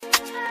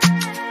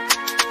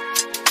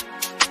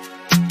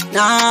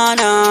Na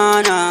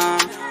na na.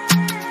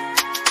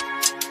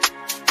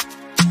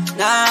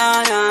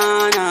 Na na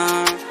na.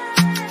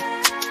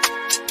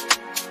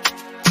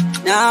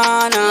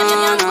 Na na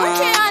na.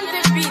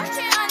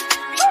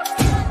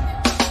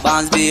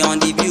 Bounce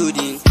beyond the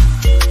building.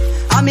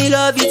 I'm in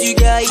love with you,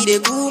 girl. You dey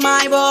cool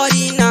my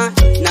body, nah,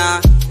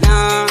 nah,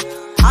 nah.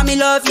 I'm in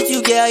love with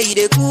you, girl. You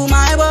dey cool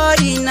my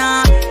body,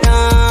 nah,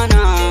 nah,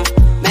 nah.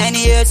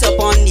 Many years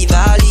upon the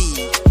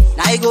valley,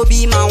 now you go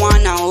be my one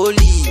and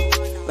only.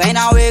 When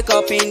I wake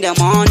up in the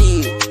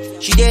morning,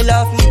 she dey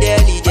love me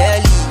daily,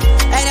 daily.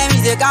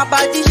 Enemies they can't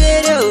party,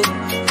 shit, oh.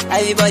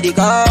 Everybody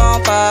come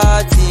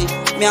party,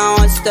 me I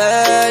want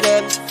stir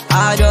them.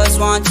 I just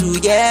want to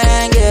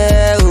gang,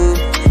 yeah, oh.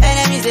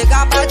 Enemies they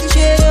can't party,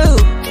 shit, oh.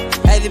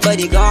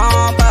 Everybody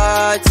gone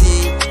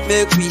party,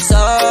 make we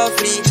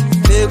softly,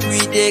 make we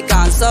take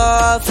and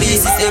softly.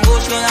 This is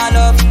emotional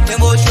love,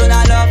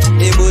 emotional love,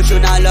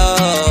 emotional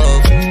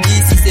love.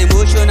 This is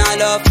emotional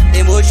love,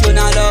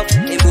 emotional love,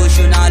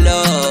 emotional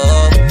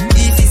love.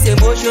 This is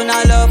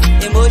emotional love,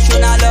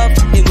 emotional love,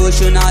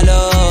 emotional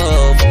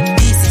love.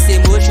 This is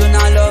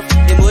emotional love,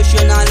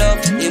 emotional love,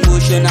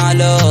 emotional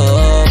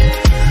love.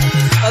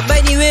 But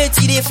by the way, it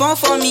is fun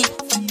for me.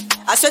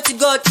 I swear to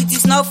God, it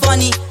is not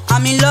funny.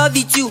 I'm in love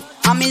with you,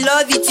 I'm in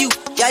love with you.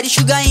 You're the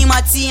sugar in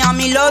my tea, I'm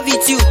in love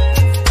with you.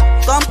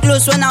 Come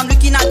close when I'm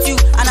looking at you,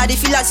 and I dey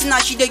feel like now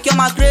she dey cure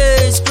my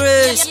craze,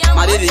 craze.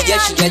 My baby girl,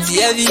 she get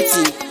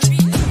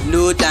everything.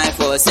 No time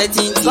for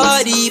setting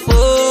body,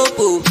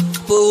 popo,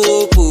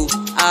 popo.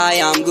 I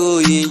am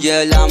going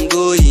jail, I'm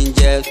going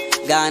jail.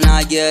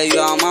 Ghana girl, you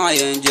are my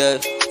angel.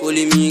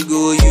 Only me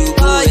go, you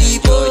go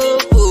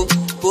enjoy. Popo,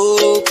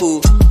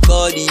 popo.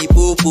 Body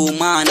popo,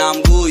 man,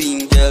 I'm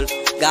going jail.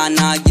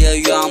 Ghana girl,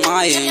 you are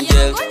my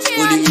angel.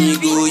 Only me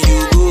go, you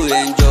go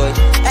enjoy.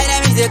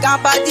 Enemies they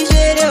can't party,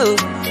 shit, oh.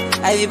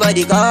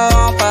 Everybody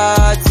come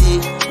party,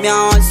 me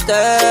I want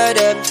stir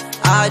them.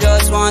 I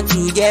just want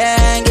to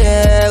gang,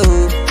 yeah,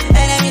 oh.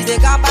 Enemies they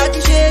can't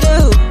party, shit,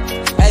 oh.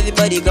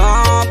 Everybody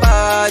come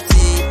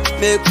party,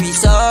 make we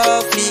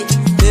softly,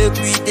 make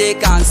we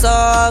take and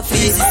softly.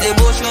 This is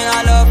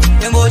emotional love,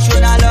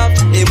 emotional love,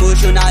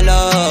 emotional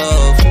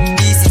love.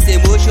 This is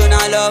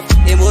emotional love,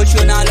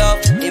 emotional love,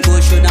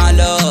 emotional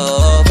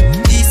love.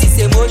 This is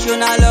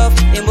emotional love,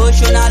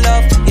 emotional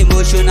love,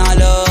 emotional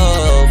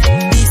love.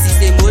 This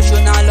is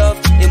emotional love,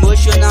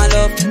 emotional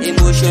love,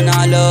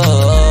 emotional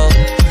love.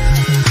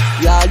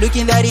 You are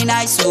looking very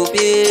nice, so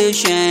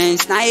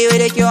patience. Now you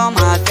dey cure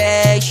my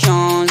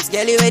affections.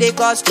 Girl, you dey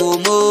cause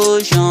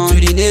commotion. To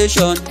the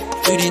nation,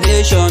 to the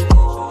nation.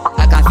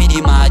 I can feel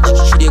the magic,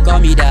 she dey call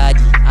me daddy.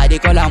 I dey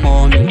call her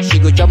mommy, she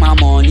go chop my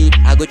money.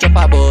 I go chop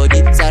her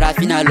body,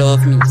 Sarafina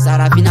love me,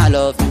 Sarafina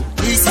love me.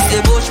 This is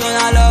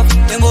emotional love,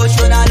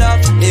 emotional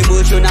love,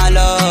 emotional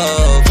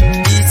love.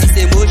 This is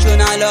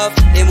emotional love,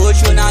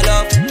 emotional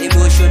love,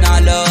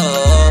 emotional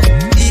love.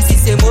 This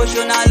is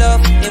emotional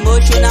love,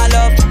 emotional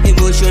love,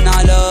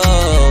 emotional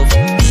love.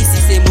 This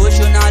is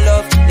emotional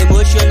love,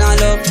 emotional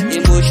love,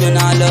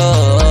 emotional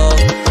love.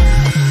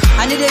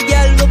 I need a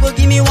girl who go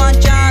give me one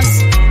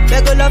chance.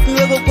 They go love me,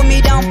 we go